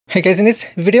Hey guys, in this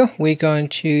video we're going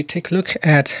to take a look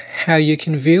at how you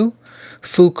can view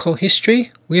full call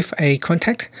history with a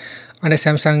contact on the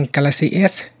Samsung Galaxy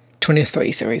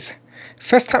S23 series.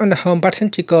 First, tap on the home button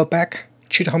to go back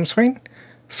to the home screen.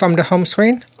 From the home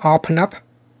screen, open up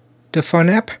the phone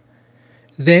app,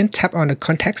 then tap on the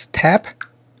contacts tab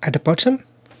at the bottom.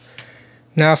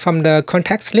 Now from the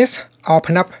contacts list,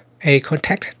 open up a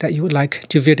contact that you would like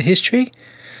to view the history.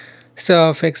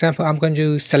 So for example, I'm going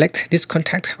to select this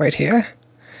contact right here,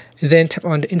 then tap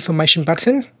on the information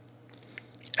button.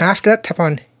 After that, tap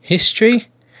on history,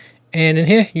 and in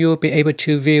here you will be able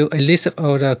to view a list of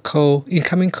all the call,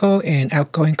 incoming call and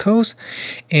outgoing calls,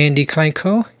 and the client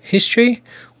call history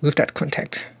with that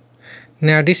contact.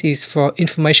 Now this is for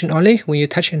information only. When you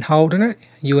touch and hold on it,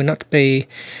 you will not be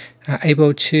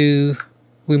able to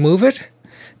remove it.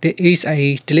 There is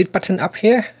a delete button up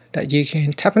here that you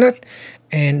can tap on it,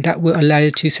 and that will allow you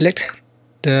to select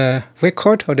the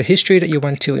record or the history that you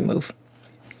want to remove.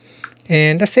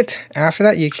 And that's it. After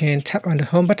that, you can tap on the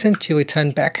home button to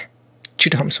return back to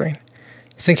the home screen.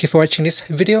 Thank you for watching this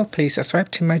video. Please subscribe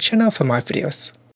to my channel for more videos.